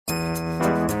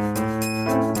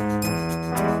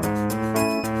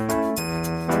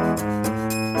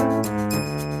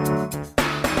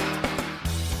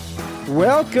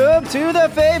Welcome to The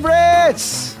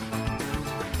Favorites,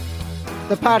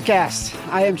 the podcast.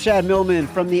 I am Chad Millman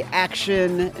from the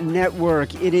Action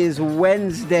Network. It is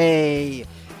Wednesday,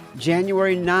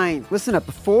 January 9th. Listen up,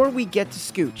 before we get to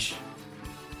Scooch,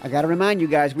 I got to remind you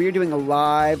guys, we are doing a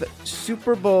live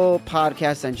Super Bowl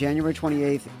podcast on January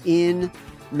 28th in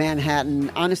Manhattan.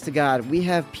 Honest to God, we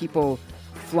have people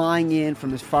flying in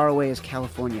from as far away as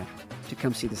California to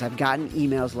come see this. I've gotten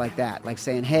emails like that, like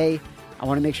saying, hey, I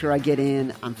want to make sure I get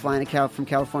in. I'm flying from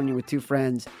California with two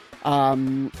friends.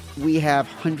 We have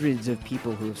hundreds of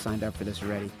people who have signed up for this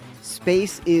already.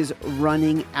 Space is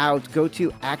running out. Go to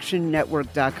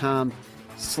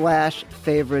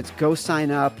actionnetwork.com/favorites. Go sign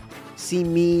up. See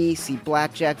me, see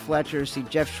Blackjack Fletcher, see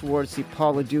Jeff Schwartz, see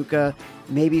Paul LaDuca,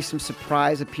 maybe some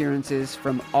surprise appearances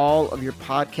from all of your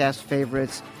podcast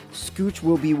favorites. Scooch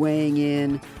will be weighing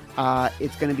in.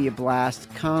 It's going to be a blast.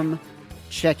 Come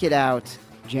check it out.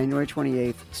 January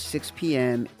 28th, 6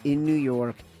 p.m. in New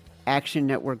York,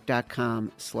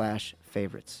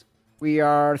 actionnetwork.com/favorites. We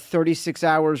are 36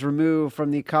 hours removed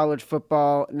from the college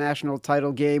football national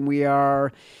title game. We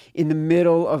are in the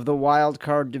middle of the wild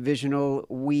card divisional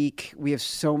week. We have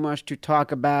so much to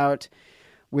talk about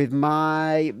with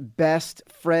my best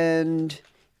friend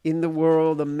in the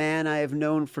world, a man I have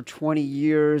known for 20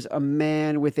 years, a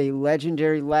man with a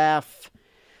legendary laugh,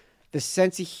 the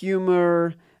sense of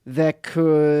humor that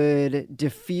could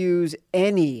diffuse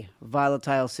any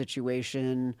volatile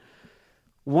situation.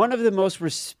 One of the most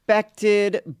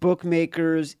respected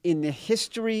bookmakers in the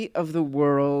history of the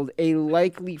world, a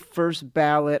likely first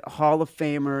ballot Hall of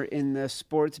Famer in the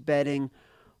sports betting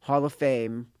Hall of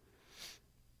Fame.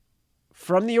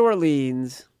 From the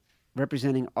Orleans,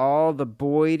 representing all the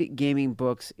Boyd gaming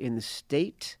books in the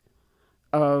state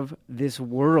of this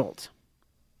world,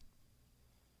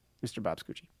 Mr. Bob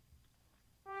Scooch.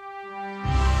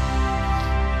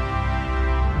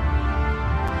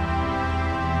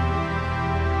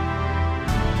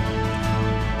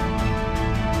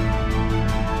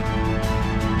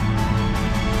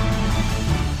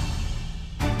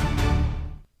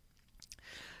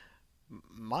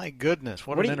 My goodness,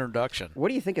 what an introduction. What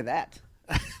do you think of that?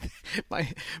 My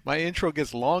intro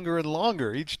gets longer and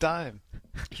longer each time.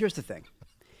 Here's the thing.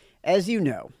 As you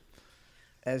know,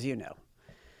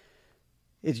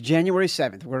 it's January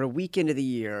 7th. We're a week into the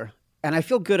year, and I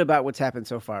feel good about what's happened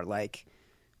so far. Like,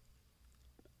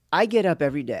 I get up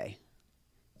every day,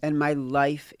 and my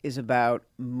life is about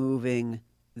moving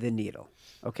the needle,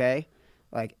 okay?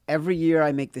 Like, every year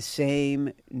I make the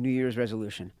same New Year's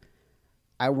resolution.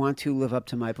 I want to live up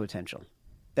to my potential.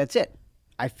 That's it.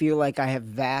 I feel like I have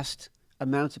vast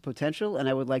amounts of potential, and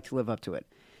I would like to live up to it.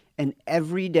 And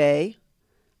every day,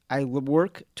 I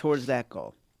work towards that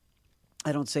goal.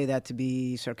 I don't say that to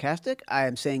be sarcastic. I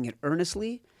am saying it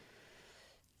earnestly.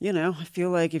 You know, I feel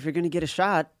like if you're going to get a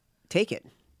shot, take it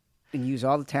and use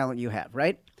all the talent you have,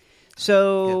 right?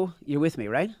 So You're with me,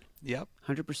 right? Yep.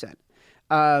 100%.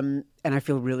 And I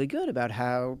feel really good about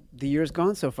how the year's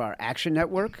gone so far. Action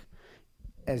Network,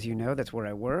 as you know, that's where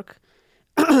I work.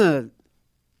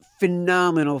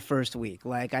 Phenomenal first week.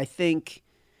 Like, I think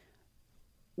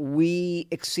we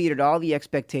exceeded all the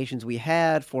expectations we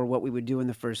had for what we would do in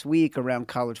the first week around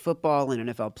college football and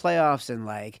NFL playoffs. And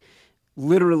like,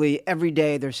 literally every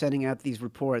day they're sending out these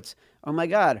reports. Oh my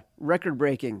God, record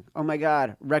breaking. Oh my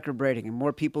God, record breaking. And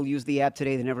more people use the app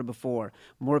today than ever before.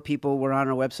 More people were on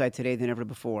our website today than ever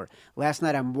before. Last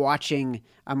night I'm watching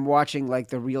like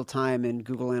the real time in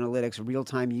Google Analytics, real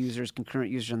time users,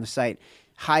 concurrent users on the site.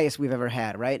 Highest we've ever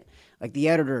had, right? Like, the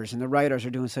editors and the writers are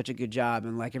doing such a good job,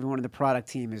 and like everyone in the product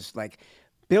team is like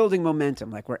building momentum.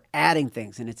 Like, we're adding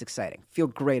things, and it's exciting. Feel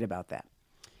great about that.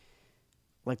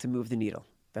 Like to move the needle.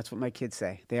 That's what my kids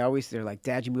say. They're like,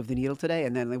 Dad, you moved the needle today?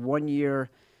 And then like one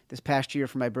year, this past year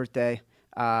for my birthday,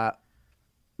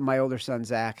 my older son,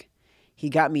 Zach, he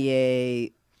got me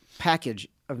a package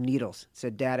of needles.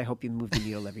 Said, Dad, I hope you move the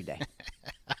needle every day.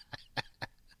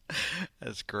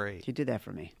 That's great. He did that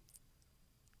for me.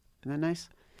 Isn't that nice?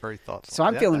 Very thoughtful. So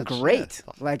I'm feeling great.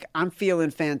 Like, I'm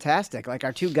feeling fantastic. Like,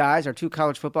 our two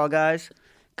college football guys,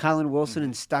 Colin Wilson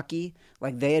and Stuckey,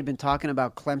 like, they had been talking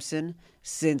about Clemson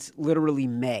since literally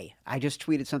May. I just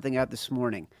tweeted something out this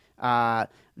morning that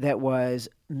was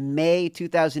May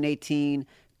 2018.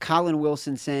 Colin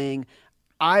Wilson saying,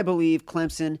 I believe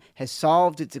Clemson has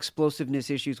solved its explosiveness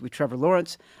issues with Trevor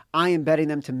Lawrence. I am betting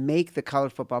them to make the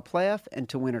college football playoff and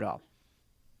to win it all.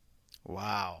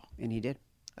 Wow. And he did.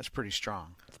 That's pretty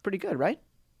strong. It's pretty good, right?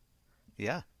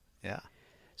 Yeah.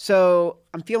 So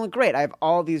I'm feeling great. I have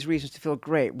all these reasons to feel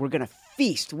great. We're going to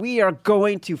feast. We are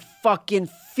going to fucking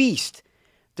feast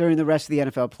during the rest of the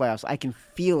NFL playoffs. I can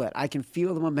feel it. I can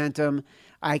feel the momentum.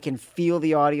 I can feel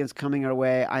the audience coming our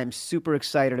way. I am super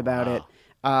excited about it.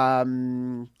 Wow.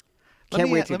 Can't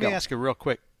wait to let me go. ask you real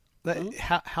quick. Mhm.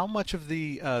 How much of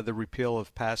the repeal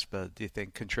of PASPA do you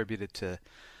think contributed to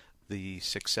the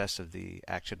success of the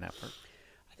Action Network?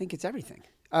 I think it's everything.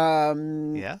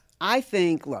 Yeah. I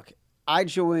think, look, I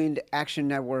joined Action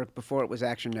Network before it was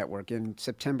Action Network in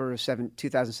September of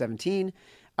 2017.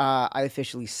 I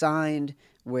officially signed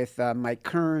with Mike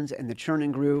Kearns and the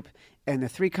Churning Group and the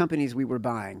three companies we were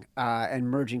buying and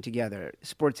merging together: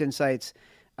 Sports Insights,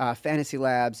 Fantasy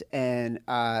Labs, and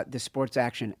the Sports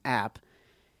Action app.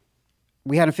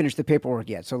 We hadn't finished the paperwork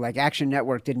yet, so like Action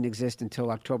Network didn't exist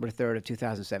until October 3rd of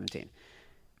 2017.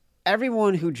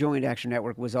 Everyone who joined Action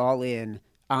Network was all in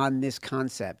on this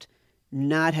concept,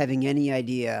 not having any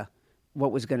idea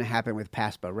what was going to happen with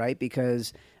PASPA, right?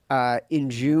 Because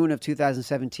in June of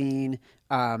 2017,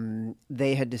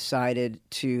 they had decided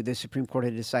the Supreme Court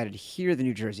had decided to hear the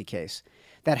New Jersey case.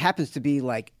 That happens to be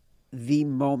like the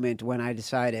moment when I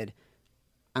decided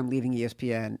I'm leaving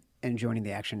ESPN and joining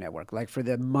the Action Network. Like for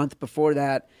the month before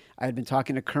that, I had been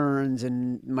talking to Kearns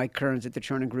and Mike Kearns at the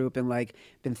Churning Group and like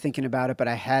been thinking about it, but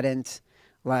I hadn't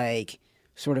like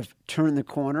sort of turned the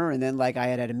corner. And then like I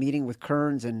had a meeting with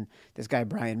Kearns and this guy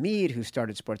Brian Mead who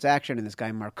started Sports Action and this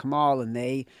guy Mark Kamal, and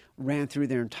they ran through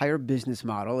their entire business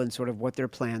model and sort of what their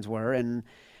plans were. And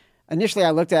initially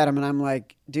I looked at them and I'm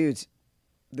like, dudes,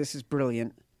 this is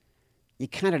brilliant. You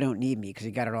kind of don't need me because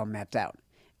you got it all mapped out.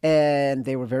 And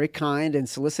they were very kind and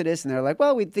solicitous, and they're like,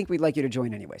 "Well, we think we'd like you to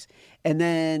join anyways." And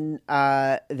then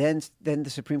the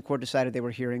Supreme Court decided they were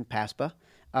hearing PASPA,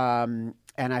 and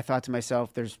I thought to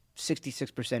myself, "There's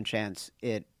 66% chance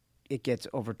it gets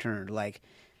overturned. Like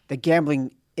the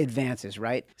gambling advances,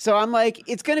 right?" So I'm like,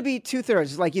 "It's going to be 2/3.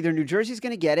 It's like either New Jersey's going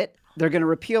to get it, they're going to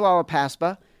repeal all of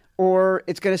PASPA, or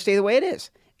it's going to stay the way it is."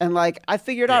 And like I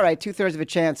figured, all right, 2/3 of a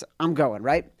chance, I'm going,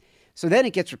 right? So then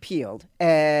it gets repealed,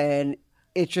 and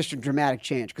it's just a dramatic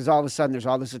change because all of a sudden there's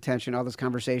all this attention, all this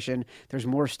conversation. There's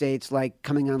more states like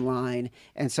coming online.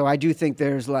 And so I do think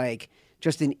there's like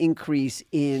just an increase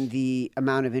in the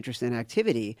amount of interest and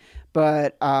activity,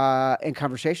 but and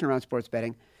conversation around sports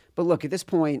betting. But look, at this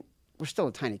point, we're still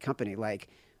a tiny company. Like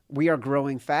we are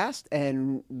growing fast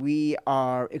and we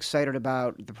are excited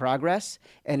about the progress.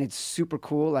 And it's super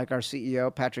cool. Like our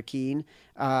CEO, Patrick Keane,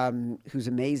 who's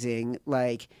amazing,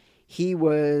 like we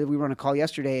were on a call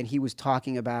yesterday and he was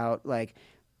talking about like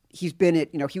he's been at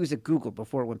he was at Google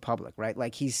before it went public, right?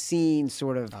 Like he's seen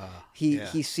sort of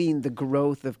he's seen the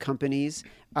growth of companies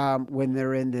when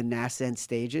they're in the nascent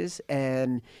stages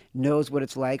and knows what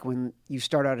it's like when you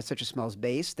start out at such a small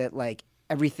base that like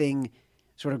everything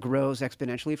sort of grows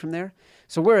exponentially from there.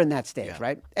 So we're in that stage,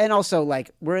 right? And also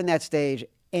like we're in that stage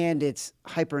and it's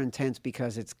hyper intense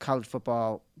because it's college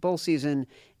football bowl season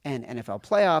and NFL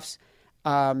playoffs.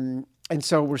 And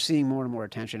so we're seeing more and more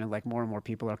attention and like more and more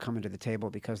people are coming to the table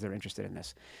because they're interested in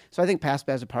this. So I think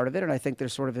PASPA is a part of it, and I think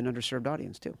there's sort of an underserved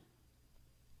audience too.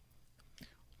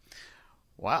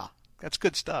 Wow, that's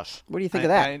good stuff. What do you think of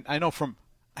that? I know from,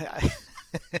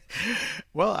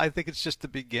 well, I think it's just the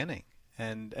beginning,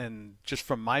 and just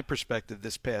from my perspective,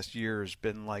 this past year has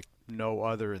been like no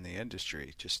other in the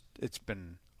industry. Just it's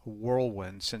been a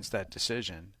whirlwind since that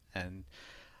decision, and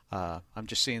I'm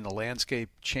just seeing the landscape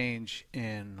change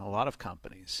in a lot of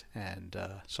companies, and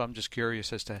so I'm just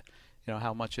curious as to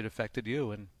how much it affected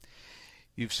you, and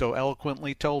you've so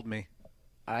eloquently told me.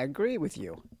 I agree with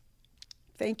you.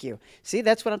 Thank you. See,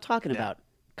 that's what I'm talking about.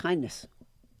 Kindness.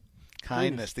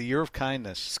 Kindness. The year of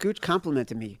kindness. Scooch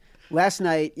complimented me last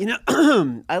night.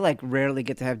 I like rarely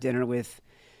get to have dinner with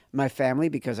my family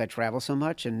because I travel so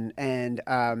much, and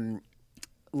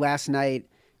last night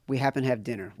we happened to have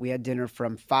dinner. We had dinner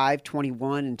from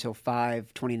 5:21 until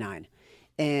 5:29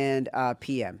 and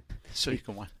p.m. So you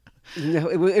can watch.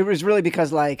 It was really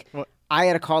because like What? I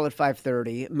had a call at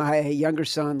 5:30. My younger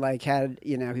son like had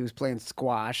he was playing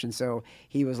squash, and so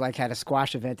he was like had a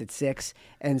squash event at 6,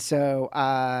 and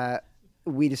so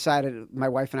we decided. My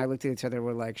wife and I looked at each other.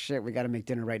 We're like, shit, we got to make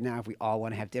dinner right now if we all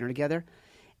want to have dinner together.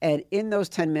 And in those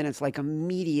 10 minutes, like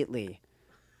immediately,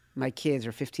 my kids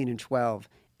are 15 and 12,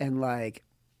 and like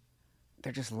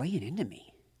they're just laying into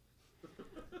me,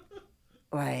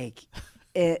 like,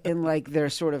 and like they're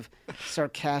sort of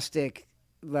sarcastic,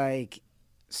 like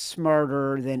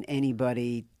smarter than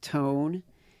anybody tone.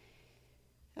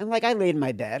 And like I laid in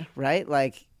my bed, right?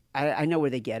 Like I know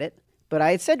where they get it. But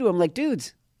I had said to him, like,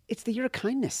 dudes, it's the year of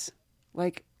kindness.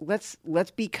 Like, let's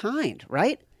be kind,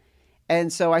 right?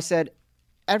 And so I said,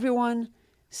 everyone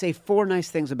say 4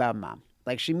 nice things about mom.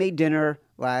 Like she made dinner,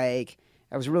 like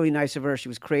I was really nice of her. She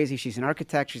was crazy. She's an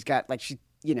architect. She's got like she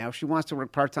she wants to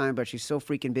work part-time, but she's so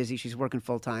freaking busy. She's working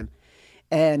full-time.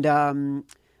 And I'm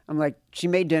like, she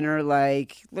made dinner.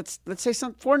 Like, let's say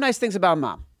 4 nice things about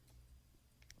mom.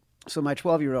 So my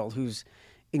 12-year-old, who's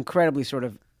incredibly sort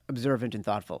of observant and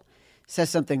thoughtful, says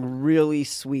something really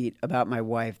sweet about my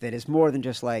wife that is more than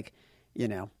just like,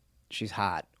 she's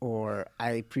hot or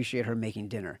I appreciate her making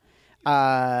dinner.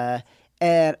 And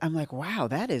I'm like, wow,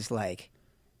 that is like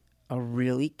a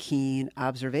really keen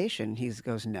observation. He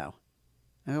goes, no.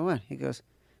 I go, what? He goes,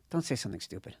 don't say something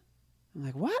stupid. I'm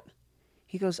like, what?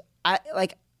 He goes, I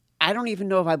don't even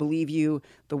know if I believe you.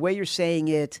 The way you're saying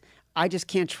it, I just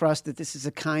can't trust that this is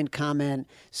a kind comment,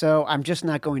 so I'm just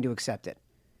not going to accept it.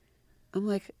 I'm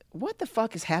like, what the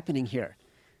fuck is happening here?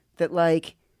 That,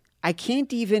 like, I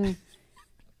can't even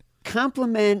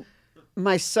compliment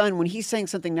my son when he's saying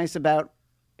something nice about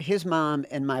his mom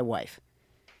and my wife.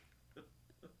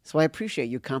 So I appreciate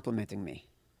you complimenting me.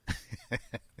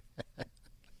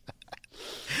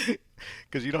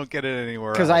 Because you don't get it anywhere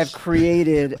else. Because I have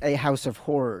created a house of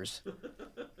horrors.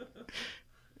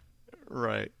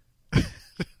 Right.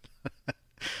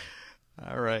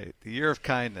 All right. The year of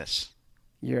kindness.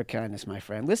 Year of kindness, my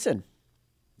friend. Listen,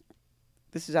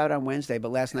 this is out on Wednesday,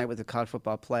 but last night with the college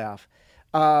football playoff.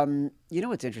 You know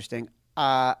what's interesting?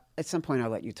 At some point I'll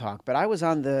let you talk, but I was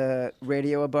on the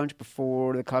radio a bunch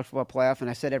before the college football playoff, and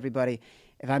I said to everybody,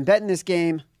 if I'm betting this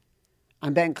game,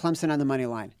 I'm betting Clemson on the money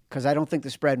line because I don't think the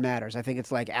spread matters. I think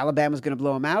it's like Alabama's going to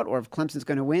blow them out, or if Clemson's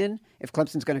going to win, if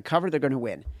Clemson's going to cover, they're going to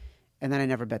win. And then I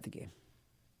never bet the game.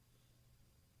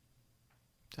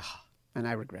 And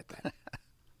I regret that.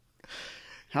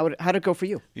 How'd it go for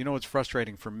you? You know what's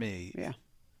frustrating for me? Yeah.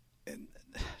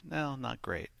 No, not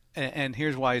great. And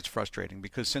here's why it's frustrating.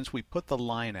 Because since we put the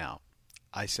line out,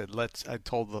 I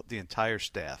told the entire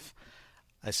staff,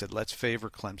 I said, let's favor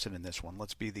Clemson in this one.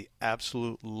 Let's be the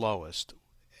absolute lowest.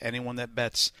 Anyone that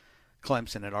bets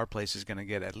Clemson at our place is going to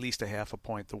get at least a half a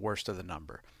point, the worst of the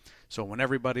number. So when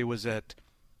everybody was at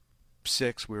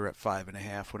 6, we were at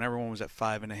 5.5. When everyone was at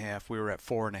 5.5, we were at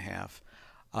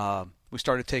 4.5. We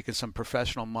started taking some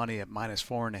professional money at minus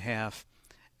 4.5,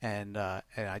 and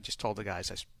I just told the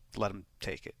guys, let them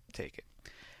take it.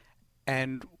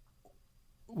 And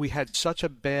we had such a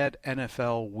bad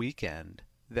NFL weekend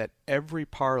that every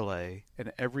parlay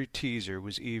and every teaser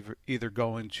was either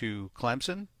going to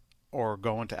Clemson or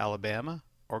going to Alabama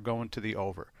or going to the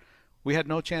over. We had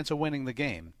no chance of winning the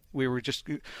game. We were just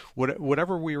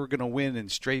whatever we were going to win in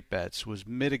straight bets was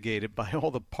mitigated by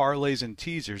all the parlays and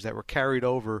teasers that were carried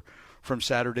over from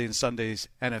Saturday and Sunday's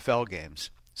NFL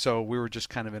games. So we were just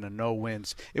kind of in a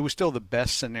no-wins. It was still the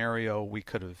best scenario we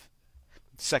could have,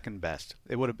 second best.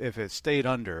 It would have, if it stayed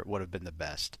under, it would have been the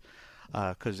best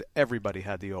because everybody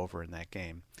had the over in that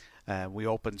game. We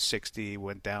opened 60,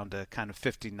 went down to kind of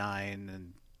 59,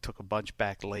 and took a bunch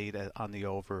back late on the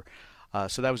over.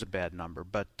 So that was a bad number,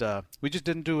 but we just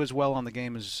didn't do as well on the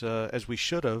game as we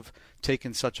should have,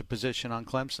 taken such a position on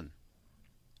Clemson.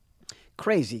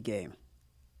 Crazy game.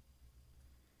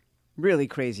 Really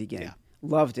crazy game. Yeah.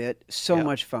 Loved it. So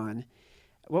much fun.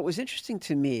 What was interesting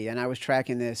to me, and I was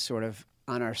tracking this sort of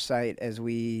on our site as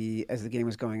the game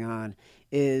was going on,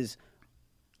 is,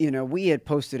 we had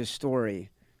posted a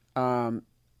story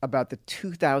about the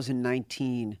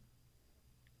 2019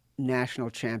 national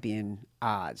champion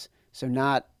odds. So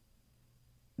not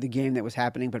the game that was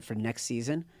happening, but for next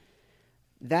season.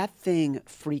 That thing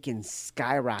freaking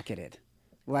skyrocketed.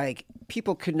 Like,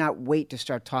 people could not wait to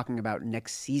start talking about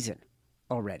next season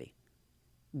already.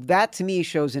 That, to me,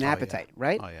 shows an appetite,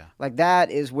 right? Oh, yeah. Like,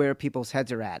 that is where people's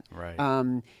heads are at.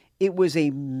 Right. It was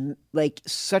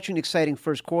such an exciting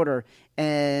first quarter,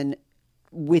 and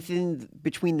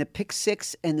between the pick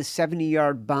six and the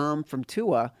 70-yard bomb from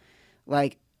Tua,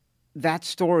 like, that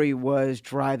story was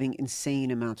driving insane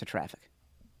amounts of traffic.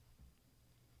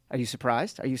 Are you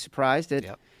surprised? Are you surprised at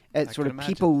sort of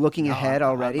people looking ahead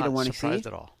already to want to see? I'm not surprised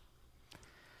at all.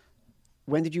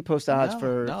 When did you post odds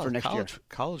for next year?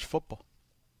 College football.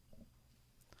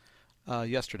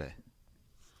 Yesterday.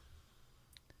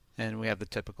 And we have the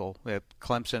typical. We have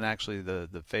Clemson actually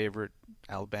the favorite,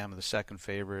 Alabama the second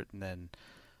favorite, and then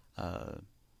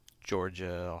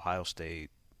Georgia, Ohio State,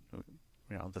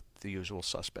 the usual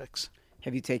suspects.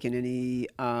 Have you taken any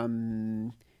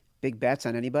big bets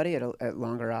on anybody at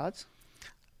longer odds?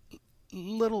 A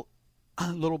little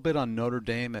bit on Notre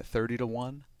Dame at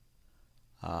 30-1.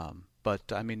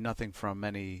 But I mean nothing from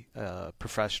any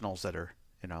professionals that are,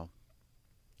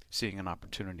 seeing an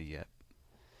opportunity yet.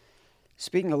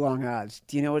 Speaking of long odds,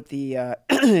 do you know what the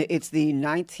it's the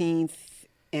 19th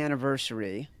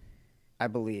anniversary, I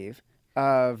believe,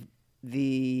 of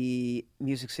the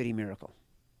Music City Miracle?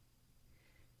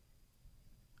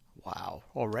 Wow,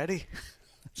 already?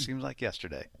 Seems like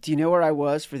yesterday. Do you know where I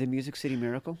was for the Music City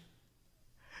Miracle?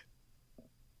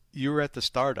 You were at the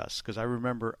Stardust because I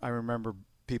remember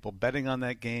people betting on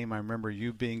that game. I remember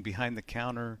you being behind the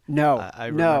counter. No,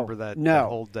 I no, remember that no.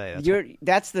 whole day.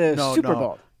 That's the No, Super no.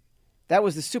 Bowl. That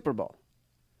was the Super Bowl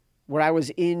where I was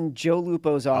in Joe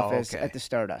Lupo's office okay. at the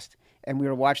Stardust, and we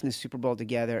were watching the Super Bowl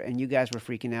together, and you guys were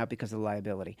freaking out because of the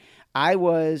liability. I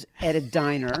was at a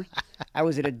diner. I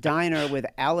was at a diner with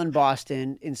Alan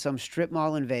Boston in some strip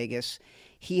mall in Vegas.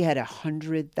 He had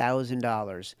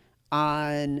 $100,000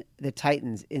 on the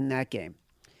Titans in that game.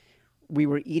 We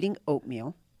were eating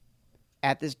oatmeal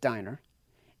at this diner,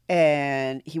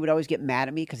 and he would always get mad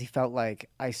at me because he felt like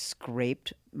I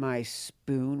scraped my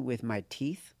spoon with my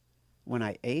teeth when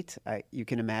I ate. You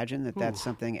can imagine that that's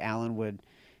something Alan would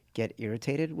get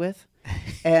irritated with.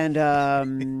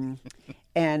 And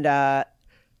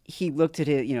he looked at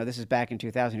his, this is back in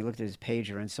 2000, he looked at his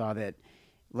pager and saw that,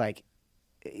 like,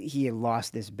 he had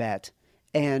lost this bet.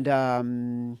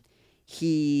 And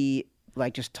he,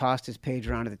 like, just tossed his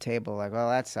pager onto the table, like, well,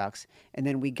 that sucks. And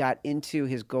then we got into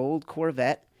his gold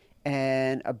Corvette,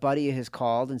 and a buddy of his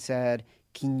called and said,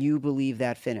 can you believe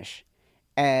that finish?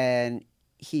 And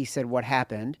he said, what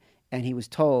happened? And he was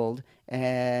told,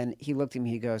 and he looked at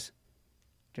me, he goes,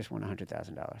 just won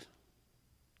 $100,000.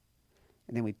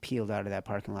 And then we peeled out of that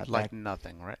parking lot. Like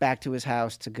nothing, right? Back to his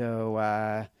house to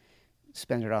go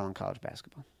spend it all on college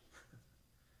basketball.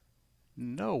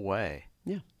 No way.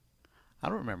 Yeah. I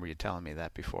don't remember you telling me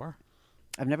that before.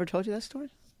 I've never told you that story?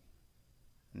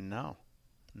 No.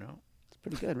 It's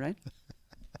pretty good, right?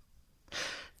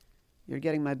 You're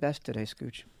getting my best today,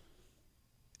 Scooch.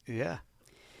 Yeah.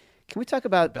 Can we talk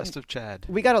about... Best of Chad.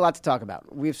 We got a lot to talk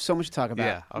about. We have so much to talk about.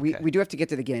 Yeah, okay. We do have to get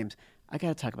to the games. I got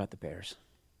to talk about the Bears.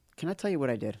 Can I tell you what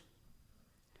I did?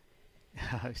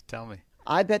 Tell me.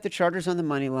 I bet the Chargers on the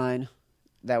money line.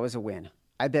 That was a win.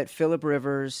 I bet Phillip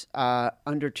Rivers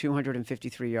under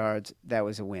 253 yards. That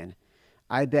was a win.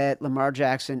 I bet Lamar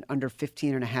Jackson under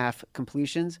 15.5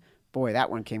 completions. Boy, that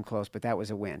one came close, but that was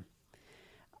a win.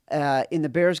 In the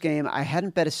Bears game, I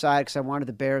hadn't bet a side because I wanted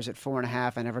the Bears at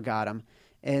 4.5. I never got them.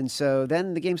 And so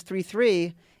then the game's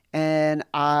 3-3, and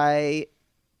I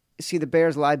see the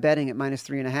Bears live betting at minus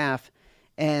 3.5.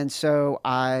 And so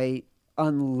I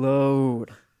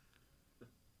unload.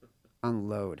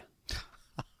 Oh,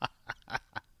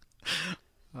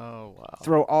 wow.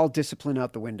 Throw all discipline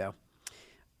out the window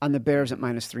on the Bears at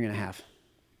minus 3.5.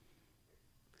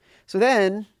 So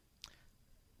then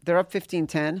they're up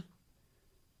 15-10.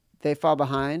 They fall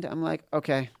behind. I'm like,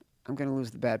 okay, I'm going to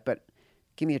lose the bet, but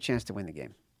give me a chance to win the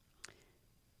game.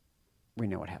 We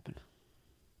know what happened.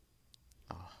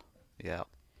 Oh, yeah.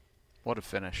 What a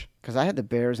finish. Because I had the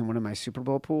Bears in one of my Super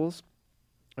Bowl pools,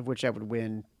 of which I would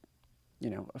win,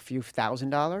 a few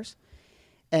 $1,000s.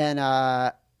 And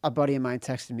a buddy of mine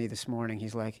texted me this morning.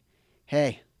 He's like,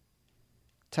 hey,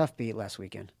 tough beat last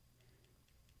weekend.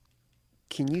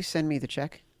 Can you send me the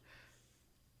check?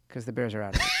 Because the Bears are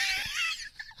out of it.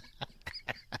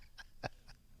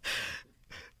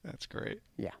 That's great.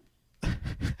 Yeah.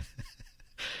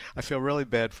 I feel really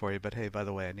bad for you, but hey, by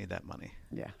the way, I need that money.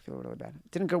 Yeah, I feel really bad.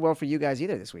 It didn't go well for you guys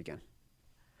either this weekend.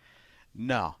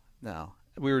 No.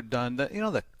 We were done.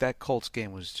 That Colts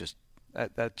game was just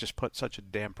that just put such a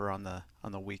damper on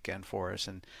the weekend for us,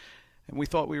 and we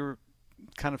thought we were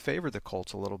kind of favored the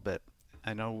Colts a little bit.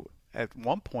 I know at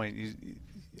one point,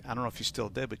 I don't know if you still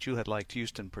did, but you had liked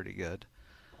Houston pretty good.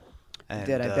 I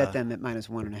did. I bet them at minus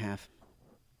 1.5.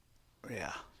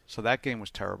 Yeah. So that game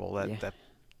was terrible. That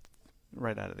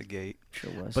right out of the gate.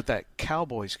 Sure was. But that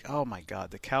Cowboys, oh my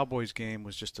God, the Cowboys game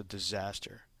was just a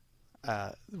disaster.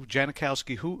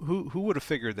 Janikowski, who would have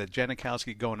figured that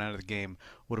Janikowski going out of the game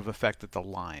would have affected the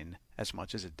line as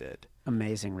much as it did?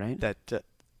 Amazing, right?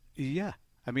 Yeah.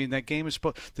 I mean, that game is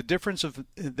the difference of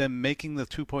them making the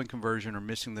 2-point conversion or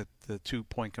missing the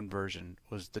 2-point conversion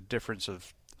was the difference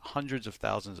of hundreds of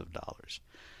thousands of dollars.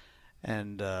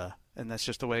 And that's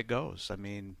just the way it goes. I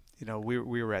mean, we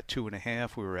were at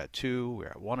 2.5, we were at 2, we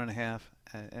were at 1.5,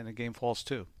 and the game falls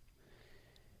 2.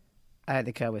 I had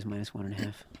the Cowboys minus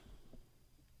 1.5.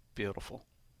 Beautiful.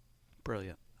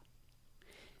 Brilliant.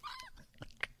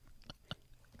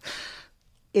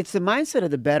 It's the mindset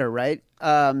of the bettor, right?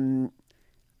 I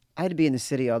had to be in the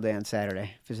city all day on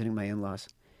Saturday visiting my in-laws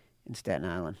in Staten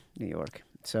Island, New York.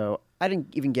 So I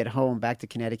didn't even get home back to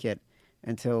Connecticut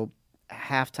until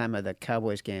halftime of the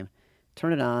Cowboys game.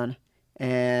 Turn it on,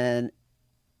 and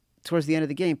towards the end of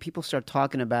the game, people start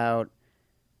talking about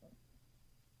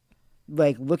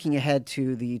like looking ahead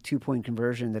to the 2-point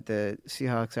conversion that the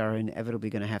Seahawks are inevitably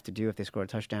going to have to do if they score a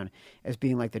touchdown as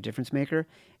being like the difference maker.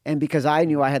 And because I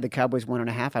knew I had the Cowboys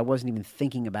 1.5, I wasn't even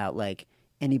thinking about like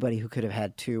anybody who could have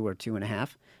had 2 or 2.5.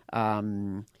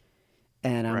 And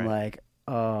I'm Right. like,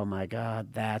 oh my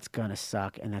God, that's going to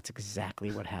suck. And that's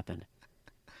exactly what happened.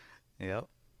 Yep.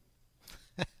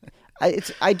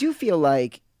 I do feel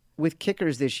like with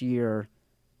kickers this year,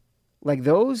 like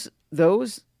those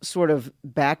sort of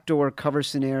backdoor cover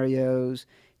scenarios,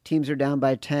 teams are down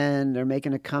by 10, they're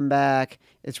making a comeback.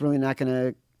 It's really not going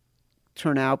to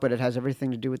turn out, but it has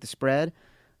everything to do with the spread.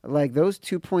 Like those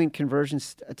 2-point conversion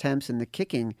attempts and the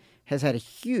kicking has had a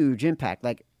huge impact.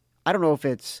 Like I don't know if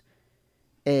it's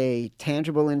a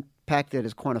tangible impact that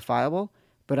is quantifiable,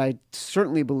 but I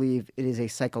certainly believe it is a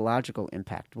psychological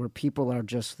impact where people are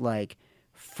just like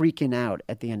freaking out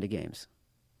at the end of games.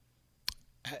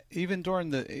 Even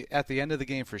at the end of the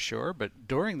game for sure, but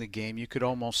during the game you could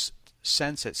almost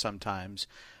sense it sometimes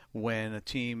when a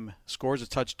team scores a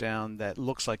touchdown that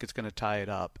looks like it's going to tie it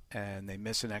up and they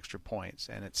miss an extra point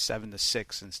and it's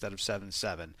 7-6 instead of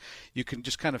 7-7. You can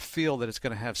just kind of feel that it's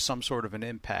going to have some sort of an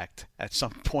impact at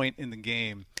some point in the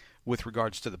game with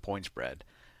regards to the point spread.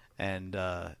 And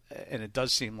it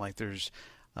does seem like there's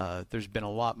been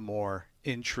a lot more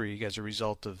intrigue as a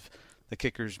result of the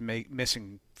kickers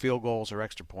missing field goals or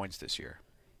extra points this year.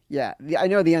 Yeah, I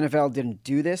know the NFL didn't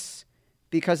do this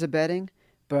because of betting,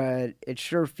 but it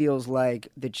sure feels like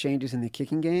the changes in the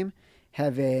kicking game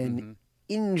have an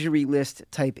injury list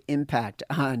type impact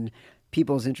on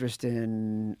people's interest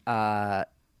in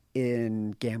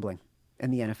gambling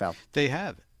in the NFL. They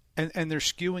have, and they're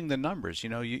skewing the numbers.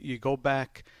 You go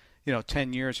back,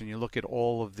 10 years and you look at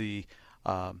all of the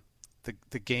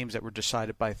games that were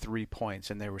decided by 3 points,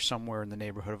 and they were somewhere in the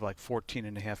neighborhood of like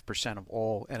 14.5% of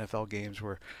all NFL games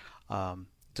were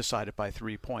decided by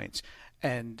 3 points.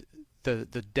 And the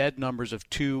dead numbers of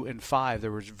 2 and 5,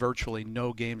 there was virtually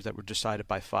no games that were decided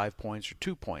by 5 points or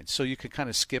 2 points. So you could kind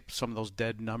of skip some of those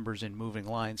dead numbers in moving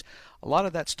lines. A lot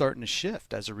of that's starting to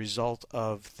shift as a result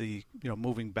of the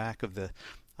moving back of the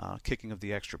kicking of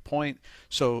the extra point.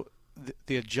 So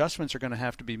the adjustments are going to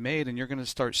have to be made, and you're going to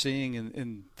start seeing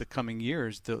in the coming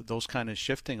years those kind of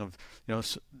shifting of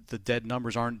the dead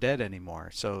numbers aren't dead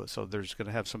anymore. So there's going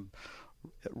to have some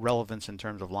relevance in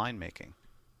terms of line making.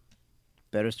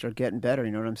 Better start getting better.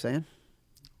 You know what I'm saying?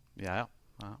 Yeah.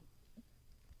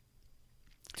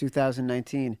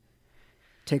 2019.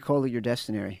 Take hold of your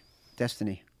destiny.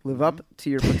 Live up to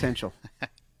your potential.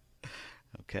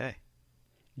 Okay.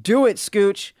 Do it,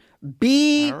 Scooch.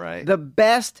 Be All right. the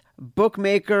best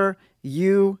bookmaker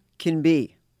you can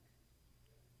be.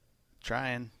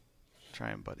 Trying,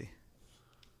 buddy.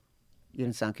 You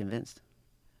didn't sound convinced.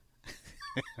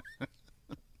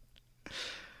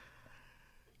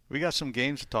 We got some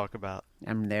games to talk about.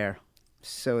 I'm there.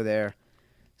 So there.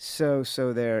 So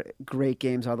there. Great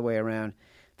games all the way around.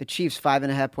 The Chiefs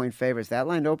 5.5-point favorites. That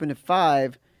line opened at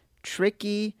 5.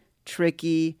 Tricky.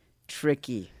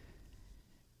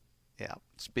 Yeah.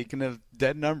 Speaking of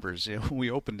dead numbers, we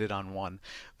opened it on 1.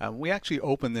 We actually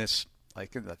opened this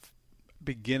like in the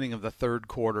beginning of the third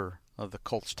quarter of the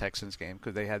Colts-Texans game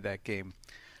because they had that game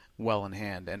well in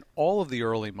hand. And all of the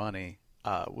early money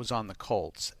was on the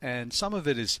Colts. And some of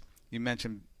it is, you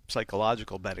mentioned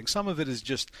psychological betting. Some of it is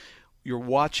just you're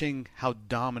watching how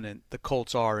dominant the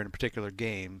Colts are in a particular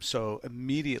game. So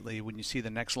immediately when you see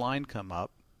the next line come up,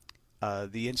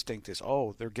 the instinct is,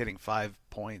 they're getting 5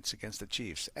 points against the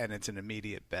Chiefs, and it's an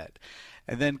immediate bet.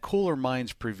 And then cooler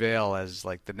minds prevail as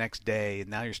like the next day, and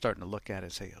now you're starting to look at it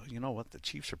and say, you know what, the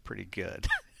Chiefs are pretty good.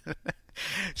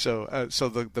 So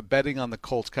the betting on the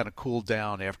Colts kind of cooled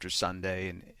down after Sunday,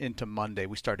 and into Monday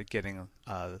we started getting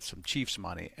some Chiefs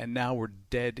money, and now we're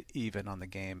dead even on the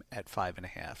game at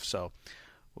 5.5. So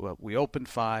we opened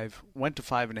 5, went to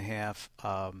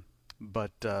 5.5,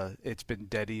 but it's been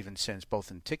dead even since, both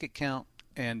in ticket count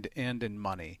and in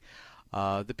money.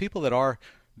 The people that are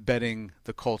betting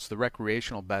the Colts, the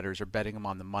recreational bettors, are betting them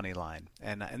on the money line,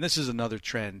 and this is another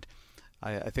trend.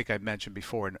 I think I mentioned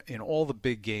before, in all the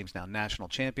big games now, national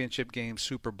championship games,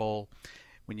 Super Bowl,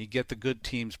 when you get the good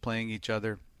teams playing each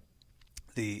other,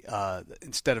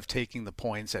 instead of taking the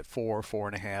points at 4,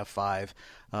 4.5, 5,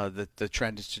 the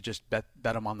trend is to just bet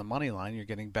them on the money line. You're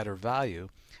getting better value,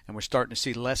 and we're starting to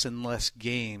see less and less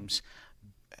games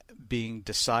being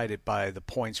decided by the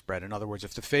point spread. In other words,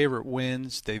 if the favorite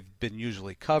wins, they've been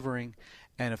usually covering,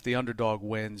 and if the underdog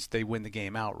wins, they win the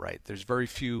game outright. There's very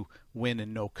few win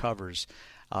and no covers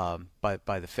by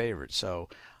the favorite. So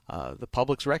the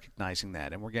public's recognizing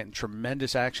that, and we're getting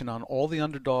tremendous action on all the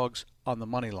underdogs on the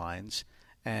money lines,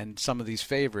 and some of these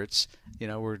favorites,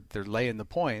 they're laying the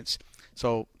points.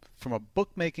 So from a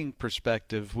bookmaking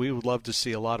perspective, we would love to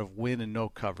see a lot of win and no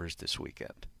covers this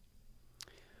weekend.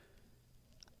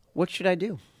 What should I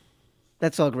do?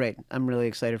 That's all great. I'm really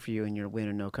excited for you and your win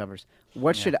and no covers.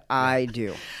 What should I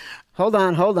do? Hold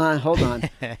on.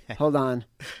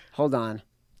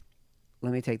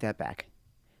 Let me take that back.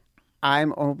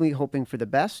 I'm only hoping for the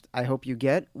best. I hope you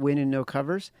get win and no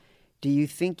covers. Do you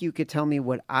think you could tell me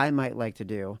what I might like to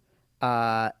do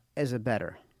as a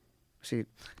bettor? See,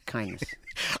 kindness.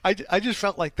 I just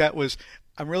felt like that was.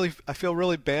 I feel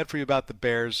really bad for you about the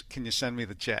Bears. Can you send me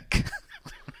the check?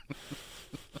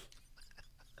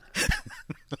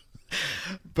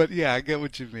 But yeah, I get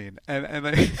what you mean, and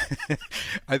I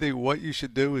think what you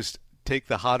should do is take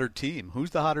the hotter team.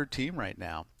 Who's the hotter team right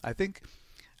now? I think,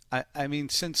 I mean,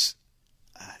 since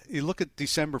you look at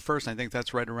December 1st, I think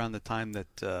that's right around the time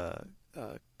that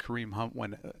Kareem Hunt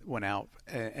went out,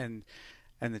 and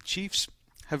the Chiefs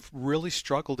have really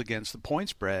struggled against the point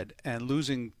spread and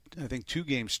losing, I think, 2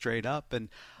 games straight up. And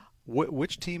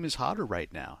which team is hotter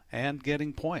right now and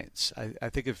getting points? I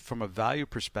think if from a value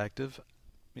perspective,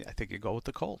 I think you go with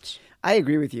the Colts. I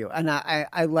agree with you, and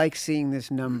I like seeing this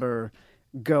number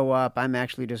go up. I'm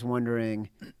actually just wondering,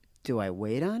 do I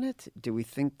wait on it? Do we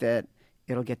think that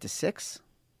it'll get to 6?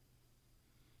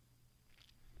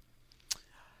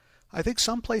 I think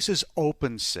some places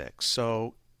open 6,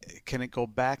 so can it go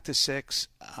back to 6?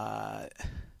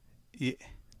 You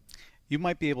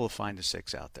might be able to find a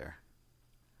 6 out there.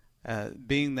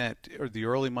 Being that the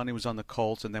early money was on the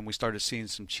Colts, and then we started seeing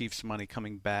some Chiefs money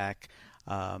coming back.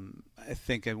 I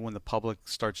think when the public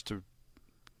starts to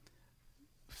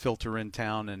filter in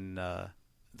town, and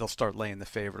they'll start laying the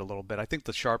favorite a little bit. I think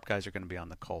the sharp guys are going to be on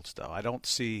the Colts, though. I don't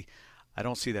see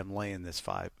them laying this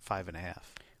 5.5.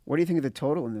 What do you think of the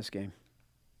total in this game?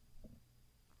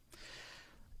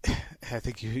 I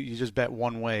think you just bet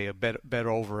one way, bet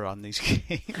over on these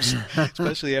games,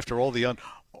 especially after all the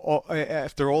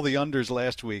unders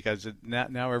last week. I said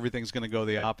now everything's going to go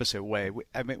the opposite way.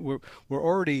 I mean, we're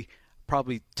already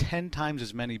probably 10 times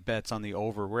as many bets on the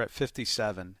over. We're at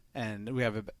 57, and we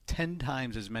have 10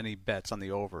 times as many bets on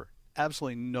the over.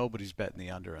 Absolutely nobody's betting the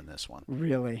under on this one.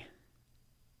 Really?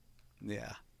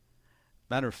 Yeah.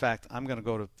 Matter of fact, I'm going to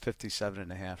go to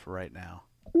 57.5 right now.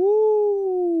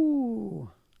 Ooh.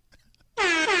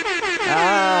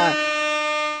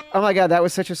 Oh my God, that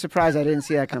was such a surprise. I didn't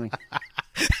see that coming.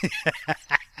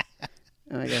 Oh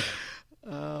my God.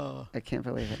 Oh. I can't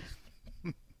believe it.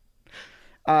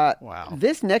 Wow.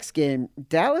 This next game,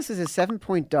 Dallas is a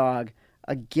 7-point dog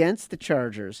against the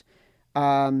Chargers.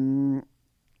 Bets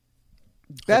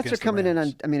are coming in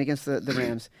on, against the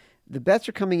Rams. The bets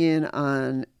are coming in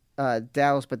on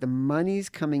Dallas, but the money's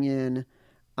coming in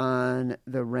on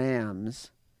the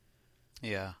Rams.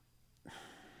 Yeah.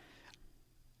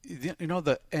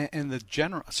 The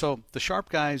general. So the sharp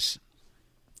guys,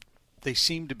 they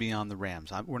seem to be on the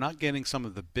Rams. We're not getting some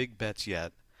of the big bets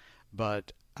yet,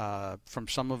 but from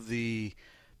some of the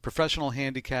professional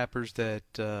handicappers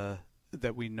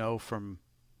that we know from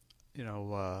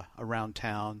around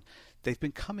town, they've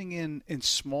been coming in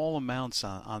small amounts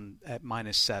on at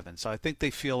 -7. So I think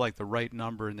they feel like the right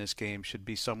number in this game should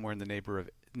be somewhere in the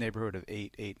neighborhood of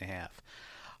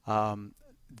 8.5.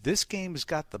 This game has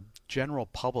got the general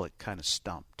public kind of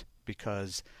stumped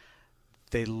because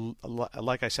they,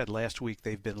 like I said last week,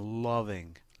 they've been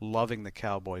loving the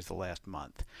Cowboys the last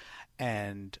month,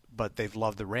 but they've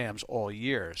loved the Rams all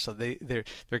year. So they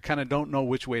kind of don't know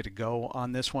which way to go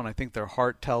on this one. I think their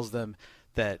heart tells them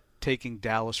that taking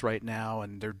Dallas right now,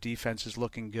 and their defense is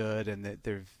looking good, and that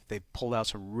they've pulled out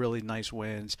some really nice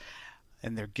wins,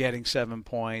 and they're getting 7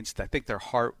 points. I think their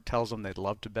heart tells them they'd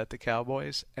love to bet the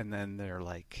Cowboys, and then they're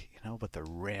like, but the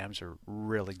Rams are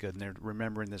really good, and they're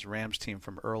remembering this Rams team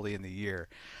from early in the year.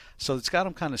 So it's got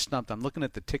them kind of stumped. I'm looking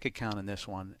at the ticket count in this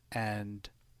one, and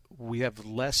we have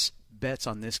less bets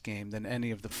on this game than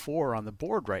any of the 4 on the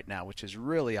board right now, which is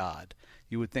really odd.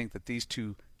 You would think that these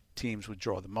two teams would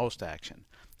draw the most action.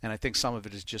 And I think some of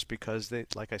it is just because they,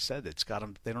 like I said, it's got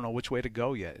them. They don't know which way to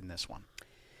go yet in this one.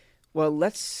 Well,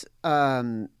 let's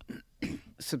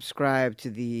subscribe to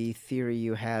the theory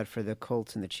you had for the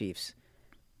Colts and the Chiefs.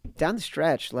 Down the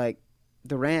stretch, the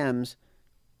Rams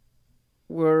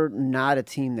were not a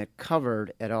team that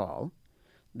covered at all.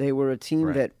 They were a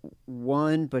team that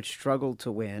won but struggled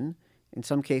to win. In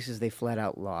some cases, they flat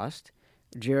out lost.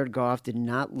 Jared Goff did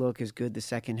not look as good the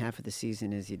second half of the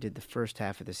season as he did the first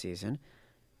half of the season.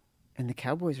 And the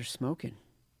Cowboys are smoking.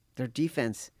 Their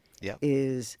defense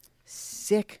is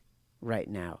sick right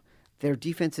now. Their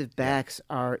defensive backs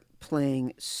are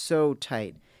playing so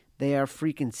tight. They are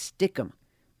freaking stick 'em.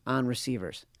 on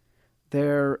receivers.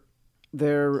 Their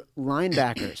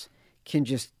linebackers can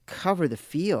just cover the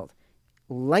field,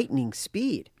 lightning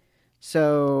speed.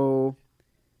 So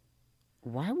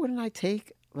why wouldn't I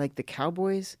take like the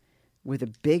Cowboys with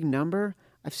a big number?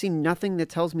 I've seen nothing that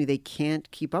tells me they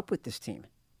can't keep up with this team.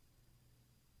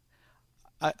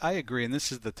 I agree, and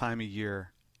this is the time of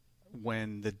year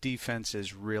when the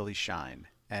defenses really shine.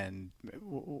 And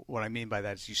what I mean by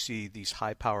that is you see these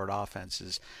high-powered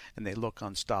offenses, and they look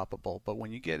unstoppable. But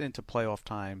when you get into playoff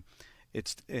time,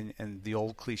 it's and the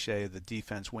old cliche, the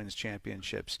defense wins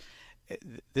championships.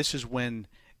 This is when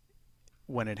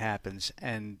it happens.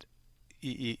 And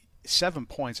 7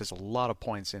 points is a lot of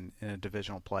points in a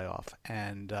divisional playoff.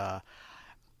 And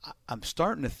I'm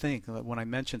starting to think that when I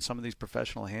mention some of these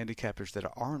professional handicappers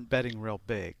that aren't betting real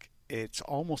big, it's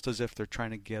almost as if they're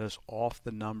trying to get us off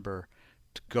the number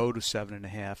to go to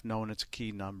 7.5, knowing it's a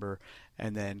key number,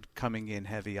 and then coming in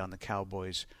heavy on the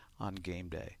Cowboys on game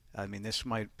day. I mean, this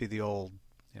might be the old,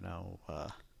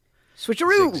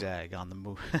 switcheroo zigzag on the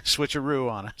move, switcheroo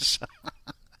on us.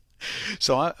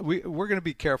 So we're going to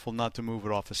be careful not to move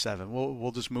it off of 7.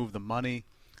 We'll just move the money.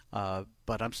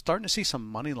 But I'm starting to see some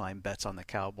money line bets on the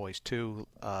Cowboys too,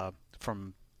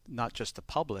 from not just the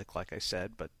public, like I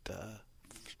said, but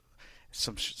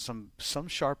some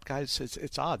sharp guys.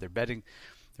 It's odd. They're betting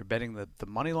the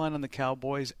money line on the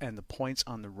Cowboys and the points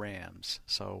on the Rams.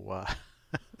 So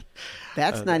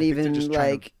that's not even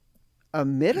like a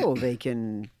middle they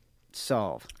can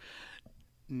solve.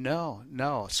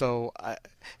 No. So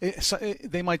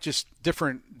they might just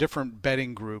different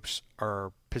betting groups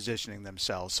are positioning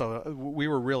themselves. So we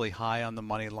were really high on the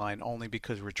money line only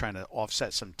because we're trying to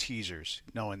offset some teasers,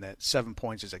 knowing that 7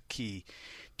 points is a key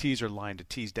teaser line to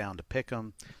tease down to pick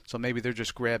them. So maybe they're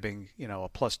just grabbing, a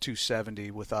plus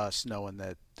 270 with us, knowing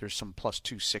that there's some plus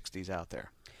 260s out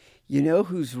there. You know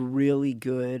who's really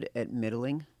good at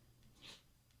middling?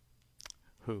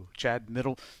 Who? Chad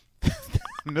Middle?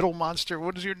 Middle Monster?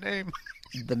 What is your name?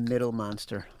 The Middle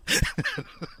Monster.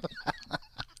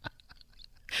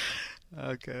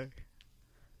 Okay.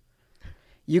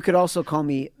 You could also call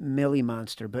me Millie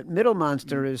Monster, but Middle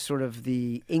Monster is sort of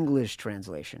the English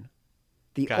translation.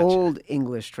 The Gotcha. Old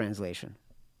English translation.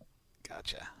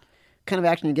 Gotcha. What kind of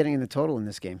action are you getting in the total in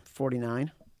this game?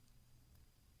 49?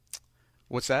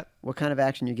 What's that? What kind of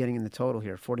action are you getting in the total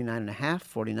here? 49.5?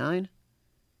 49?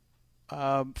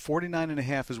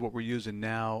 49.5 is what we're using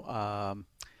now.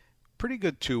 Pretty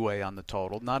good two-way on the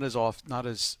total. Not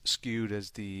as skewed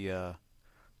as the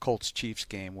Colts Chiefs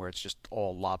game where it's just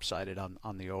all lopsided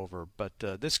on the over. But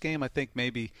this game, I think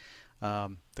maybe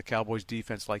the Cowboys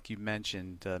defense, like you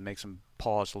mentioned, makes them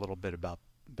pause a little bit about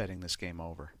betting this game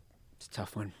over. It's a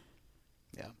tough one.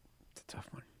 Yeah, it's a tough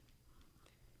one.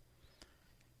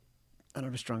 I don't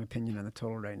have a strong opinion on the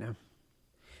total right now.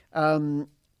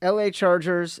 L.A.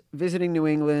 Chargers visiting New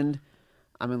England.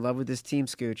 I'm in love with this team,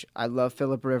 Scooch. I love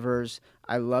Phillip Rivers.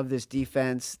 I love this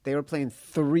defense. They were playing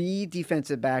 3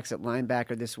 defensive backs at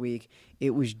linebacker this week.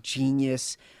 It was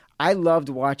genius. I loved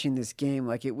watching this game.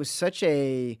 Like, it was such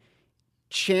a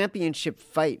championship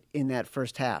fight in that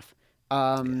first half.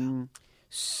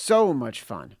 So much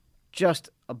fun. Just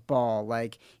a ball.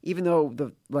 Like, even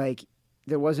though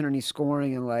there wasn't any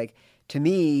scoring, and to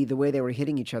me, the way they were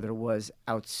hitting each other was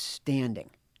outstanding.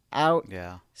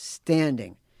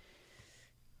 Outstanding.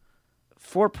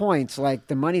 4 points,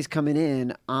 the money's coming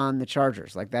in on the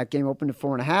Chargers. That game opened to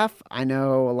 4.5. I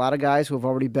know a lot of guys who have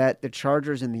already bet the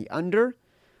Chargers in the under.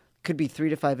 Could be 3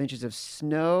 to 5 inches of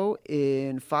snow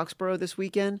in Foxborough this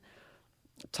weekend.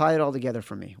 Tie it all together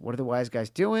for me. What are the wise guys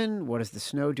doing? What does the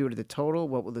snow do to the total?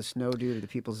 What will the snow do to the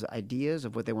people's ideas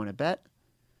of what they want to bet?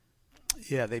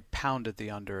 Yeah, they pounded the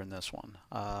under in this one.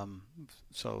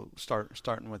 So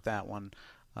starting with that one.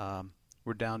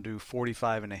 We're down to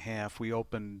 45.5. We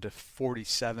opened to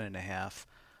 47.5,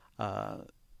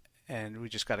 and we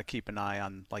just got to keep an eye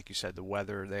on, like you said, the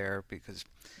weather there, because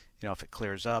if it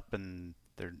clears up and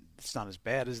it's not as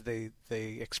bad as they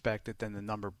expected, then the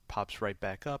number pops right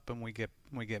back up and we get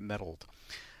middled.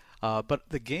 But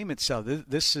the game itself,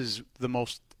 this is the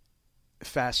most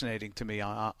fascinating to me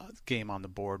game on the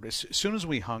board. As soon as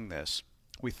we hung this,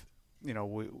 we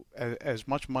as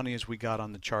much money as we got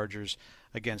on the Chargers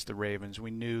against the Ravens,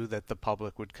 we knew that the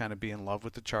public would kind of be in love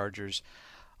with the Chargers.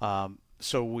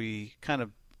 So we kind of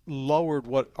lowered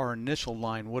what our initial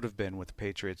line would have been with the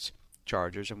Patriots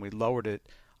Chargers, and we lowered it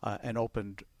and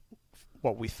opened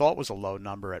what we thought was a low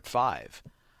number at 5.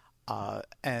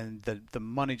 And the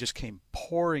money just came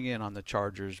pouring in on the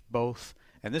Chargers, both.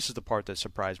 And this is the part that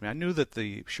surprised me. I knew that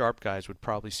the sharp guys would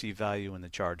probably see value in the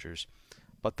Chargers,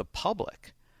 but the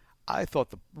public, I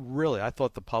thought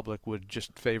the public would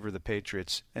just favor the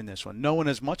Patriots in this one. Knowing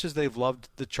as much as they've loved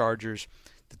the Chargers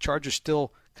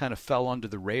still kind of fell under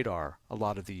the radar a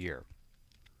lot of the year.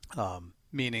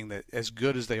 Meaning that as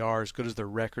good as they are, as good as their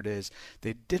record is,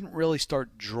 they didn't really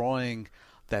start drawing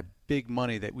that big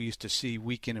money that we used to see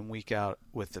week in and week out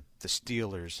with the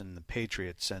Steelers and the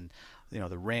Patriots and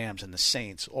the Rams and the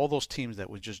Saints, all those teams that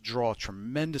would just draw a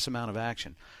tremendous amount of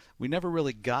action. We never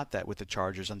really got that with the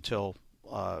Chargers until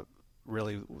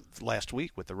really last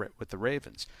week with the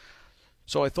Ravens.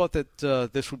 So I thought that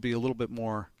this would be a little bit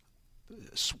more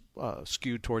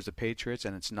skewed towards the Patriots,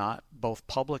 and it's not. Both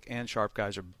public and sharp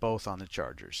guys are both on the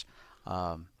Chargers.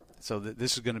 So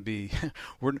this is going to be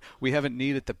we haven't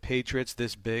needed the Patriots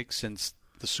this big since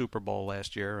the Super Bowl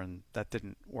last year, and that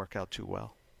didn't work out too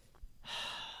well.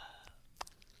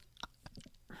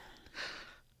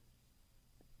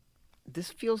 This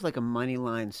feels like a money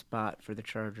line spot for the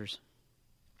Chargers.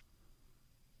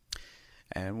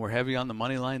 And we're heavy on the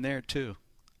money line there too.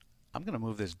 I'm going to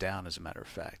move this down, as a matter of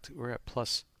fact. We're at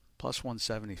plus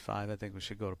 175. I think we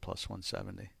should go to plus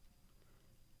 170.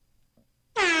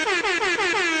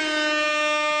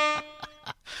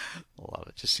 Love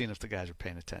it. Just seeing if the guys are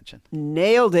paying attention.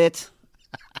 Nailed it.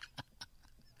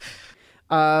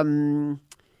 You're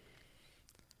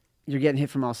getting hit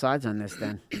from all sides on this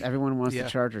then. Everyone wants the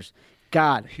Chargers.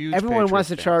 God, Huge everyone Patriots wants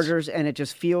the fans. Chargers, and it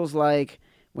just feels like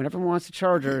when everyone wants the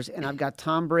Chargers, and I've got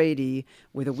Tom Brady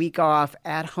with a week off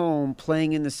at home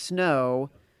playing in the snow,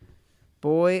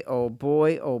 boy, oh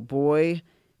boy,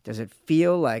 does it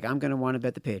feel like I'm going to want to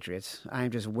bet the Patriots.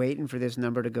 I'm just waiting for this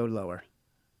number to go lower.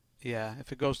 Yeah,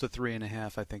 if it goes to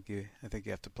 3.5, I think you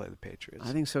have to play the Patriots.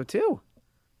 I think so too.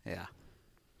 Yeah.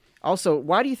 Also,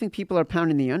 why do you think people are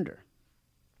pounding the under?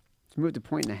 Let's move to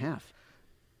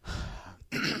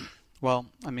 1.5. Well,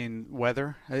 I mean,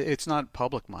 weather. It's not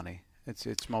public money.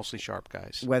 It's mostly sharp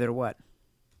guys. Whether what?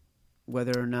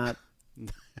 Whether or not.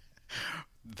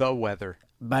 The weather.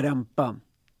 Ba-dum-bum.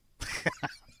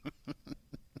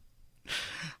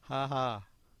 Ha ha.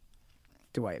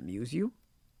 Do I amuse you?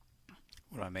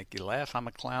 Would I make you laugh? I'm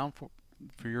a clown for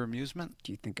your amusement.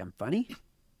 Do you think I'm funny?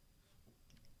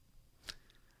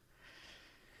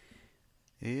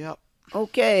 Yep.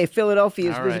 Okay,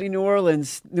 Philadelphia is All visiting New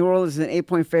Orleans. New Orleans is an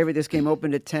 8-point favorite. This game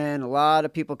opened at 10. A lot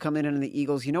of people coming in on the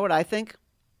Eagles. You know what I think?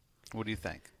 What do you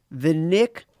think? The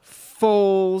Nick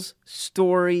Foles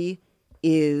story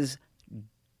is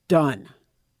done.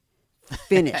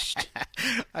 Finished.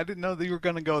 I didn't know that you were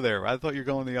going to go there. I thought you were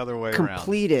going the other way around.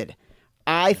 Completed.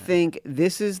 I think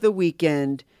this is the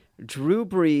weekend Drew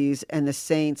Brees and the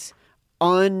Saints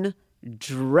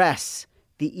undress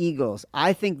the Eagles.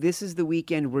 I think this is the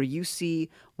weekend where you see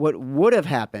what would have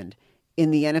happened in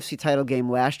the NFC title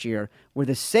game last year, where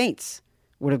the Saints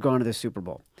would have gone to the Super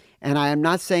Bowl. And I am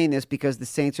not saying this because the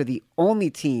Saints are the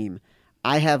only team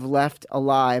I have left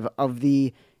alive of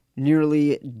the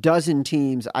nearly dozen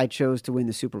teams I chose to win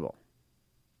the Super Bowl.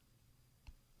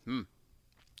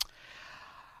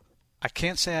 I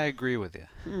can't say I agree with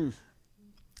you.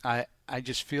 I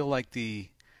just feel like the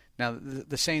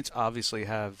Saints obviously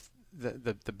have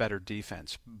the better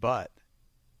defense, but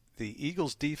the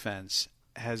Eagles' defense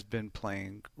has been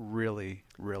playing really,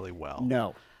 really well.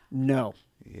 No.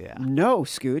 Yeah. No,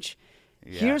 Scooch.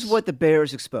 Yes. Here's what the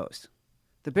Bears exposed.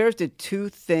 The Bears did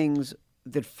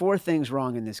four things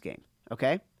wrong in this game.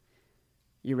 Okay?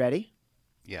 You ready?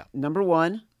 Yeah. Number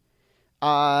one,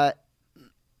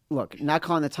 look, not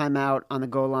calling the timeout on the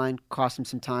goal line cost them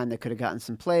some time. They could have gotten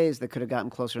some plays. They could have gotten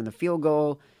closer in the field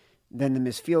goal. Then the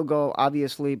missed field goal,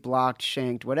 obviously, blocked,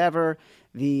 shanked, whatever.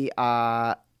 The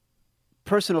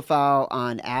personal foul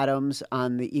on Adams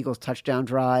on the Eagles' touchdown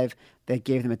drive that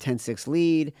gave them a 10-6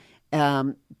 lead.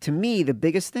 To me, the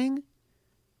biggest thing,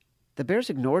 the Bears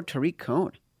ignored Tariq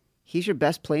Cohen. He's your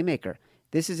best playmaker.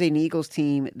 This is an Eagles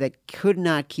team that could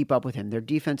not keep up with him. Their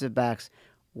defensive backs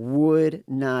would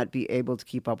not be able to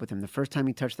keep up with him. The first time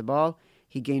he touched the ball,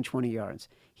 he gained 20 yards.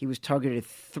 He was targeted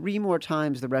 3 more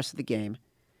times the rest of the game.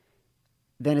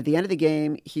 Then at the end of the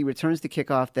game, he returns the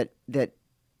kickoff that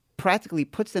practically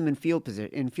puts them in field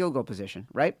goal position,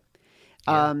 right?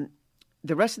 Yeah.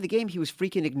 The rest of the game, he was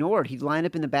freaking ignored. He'd line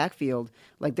up in the backfield.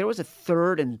 Like there was a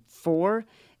 3rd and 4,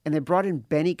 and they brought in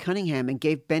Benny Cunningham and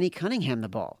gave Benny Cunningham the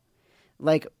ball.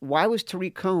 Like, why was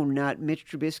Tariq Cohen not Mitch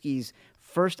Trubisky's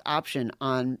first option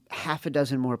on half a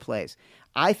dozen more plays?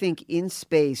 I think in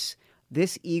space,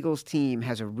 this Eagles team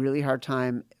has a really hard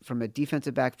time from a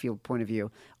defensive backfield point of view.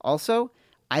 Also,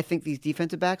 I think these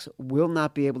defensive backs will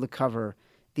not be able to cover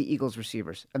the Eagles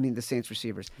receivers. I mean, the Saints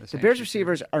receivers. The Saints Bears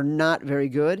receivers are not very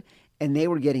good, and they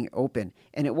were getting open.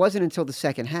 And it wasn't until the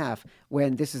second half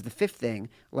when, this is the fifth thing,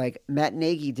 like Matt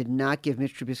Nagy did not give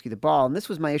Mitch Trubisky the ball. And this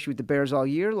was my issue with the Bears all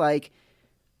year. Like,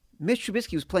 Mitch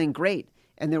Trubisky was playing great.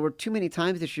 And there were too many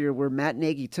times this year where Matt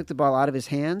Nagy took the ball out of his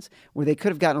hands, where they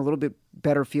could have gotten a little bit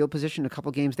better field position. A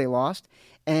couple games they lost,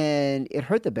 and it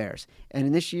hurt the Bears. And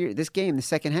in this game, the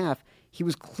second half, he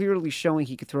was clearly showing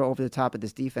he could throw over the top of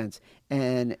this defense,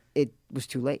 and it was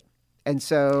too late. And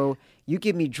so you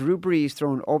give me Drew Brees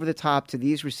throwing over the top to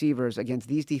these receivers against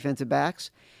these defensive backs,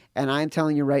 and I'm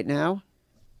telling you right now,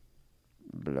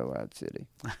 blowout city.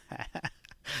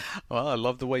 Well, I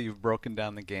love the way you've broken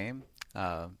down the game.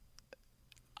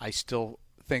 I still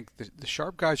think the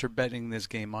sharp guys are betting this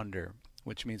game under,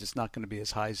 which means it's not going to be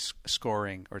as high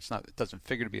scoring, or it doesn't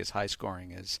figure to be as high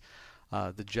scoring as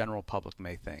the general public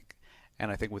may think.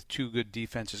 And I think with two good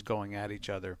defenses going at each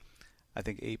other, I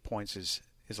think 8 points is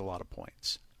a lot of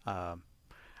points. I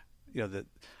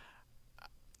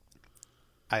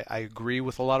agree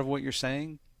with a lot of what you're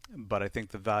saying, but I think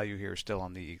the value here is still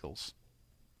on the Eagles.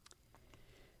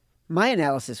 My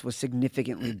analysis was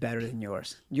significantly better than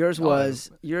yours. Yours was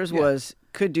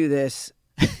could do this,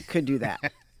 could do that.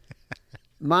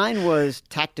 Mine was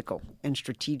tactical and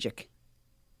strategic.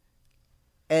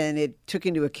 And it took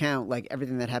into account like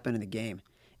everything that happened in the game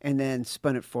and then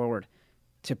spun it forward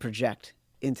to project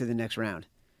into the next round.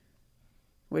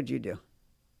 What did you do?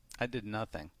 I did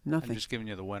nothing. Nothing. I'm just giving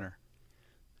you the winner.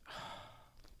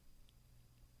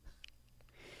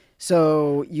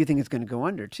 So you think it's going to go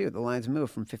under, too. The line's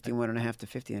moved from 51.5 to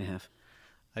 50.5.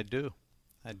 I do.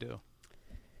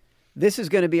 This is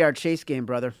going to be our chase game,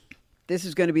 brother. This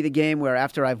is going to be the game where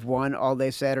after I've won all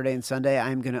day Saturday and Sunday,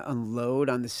 I'm going to unload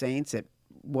on the Saints at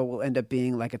what will end up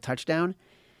being like a touchdown,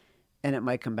 and it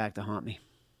might come back to haunt me.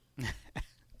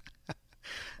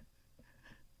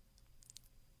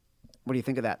 What do you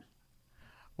think of that?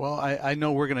 Well, I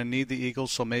know we're going to need the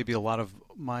Eagles, so maybe a lot of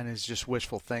mine is just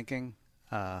wishful thinking.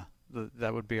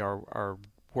 That would be our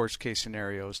worst case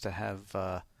scenarios, to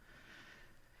have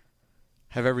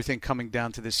everything coming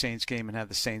down to the Saints game and have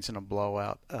the Saints in a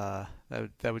blowout. That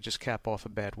would just cap off a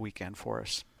bad weekend for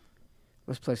us.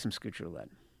 Let's play some Scooch roulette.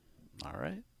 All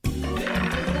right.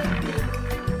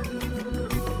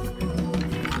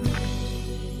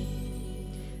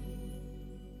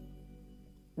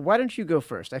 Why don't you go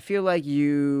first? I feel like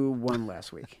you won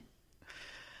last week.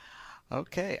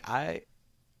 Okay, I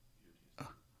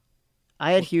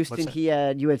had Houston.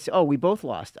 You had. Oh, we both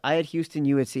lost. I had Houston.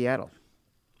 You had Seattle.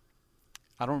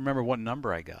 I don't remember what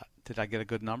number I got. Did I get a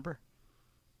good number?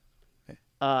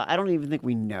 I don't even think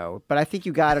we know, but I think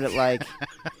you got it at like.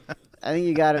 I think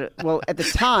you got it. Well, at the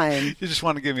time, you just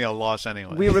want to give me a loss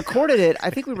anyway. We recorded it.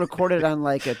 I think we recorded it on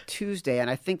like a Tuesday,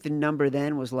 and I think the number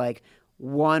then was like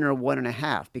 1 or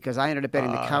 1.5 because I ended up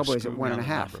betting the Cowboys at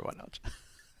 1.5.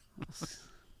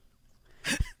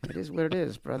 It is what it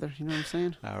is, brother. You know what I'm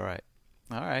saying? All right.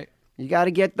 You got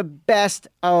to get the best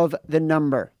of the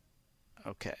number.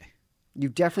 Okay. You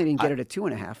definitely didn't get it at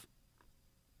 2.5.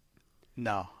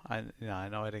 No, I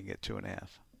know I didn't get 2.5.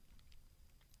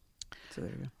 So there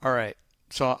you go. All right.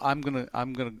 So I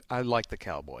like the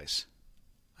Cowboys.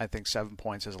 I think 7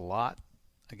 points is a lot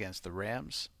against the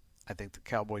Rams. I think the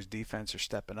Cowboys defense are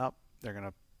stepping up. They're going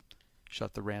to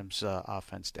shut the Rams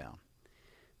offense down.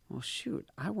 Well, shoot.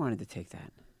 I wanted to take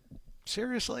that.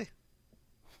 Seriously?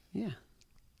 Yeah.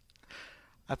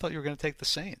 I thought you were going to take the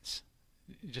Saints.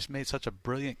 You just made such a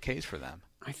brilliant case for them.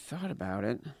 I thought about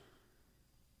it.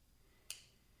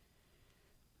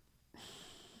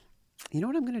 You know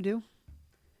what I'm going to do?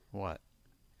 What?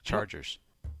 Chargers.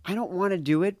 I don't want to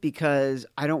do it because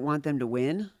I don't want them to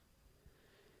win.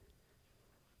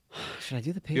 Should I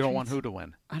do the Patriots? You don't want who to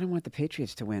win? I don't want the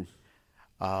Patriots to win.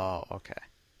 Oh, okay.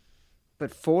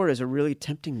 But 4 is a really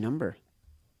tempting number.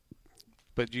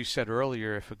 But you said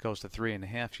earlier if it goes to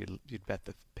 3.5, you'd bet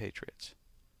the Patriots.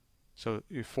 So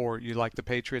you like the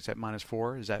Patriots at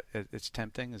 -4? Is that it's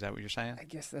tempting? Is that what you're saying? I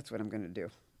guess that's what I'm going to do.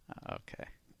 Okay.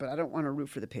 But I don't want to root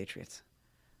for the Patriots.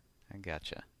 I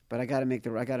gotcha. But I got to make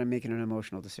an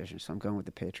emotional decision, so I'm going with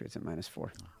the Patriots at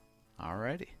 -4. All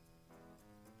righty.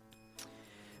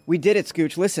 We did it,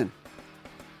 Scooch. Listen,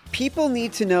 people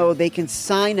need to know they can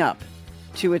sign up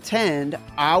to attend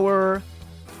our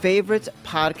Favorites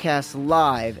podcast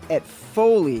live at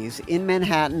Foley's in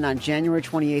Manhattan on January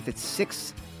 28th at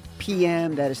 6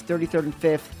 p.m. That is 33rd and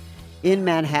 5th in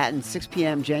Manhattan, 6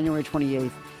 p.m. January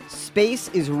 28th. Space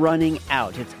is running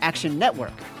out. It's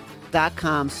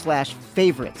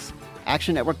actionnetwork.com/favorites.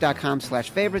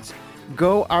 actionnetwork.com/favorites.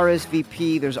 Go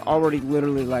RSVP. There's already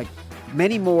literally like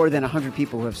many more than 100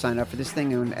 people who have signed up for this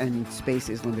thing, and space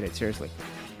is limited, seriously.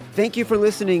 Thank you for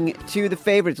listening to The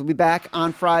Favorites. We'll be back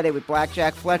on Friday with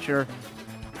Blackjack Fletcher.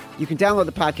 You can download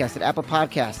the podcast at Apple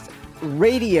Podcasts,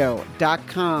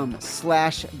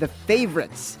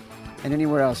 radio.com/thefavorites, and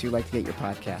anywhere else you'd like to get your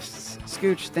podcasts.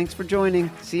 Scooch, thanks for joining.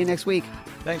 See you next week.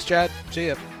 Thanks, Chad. See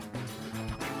ya.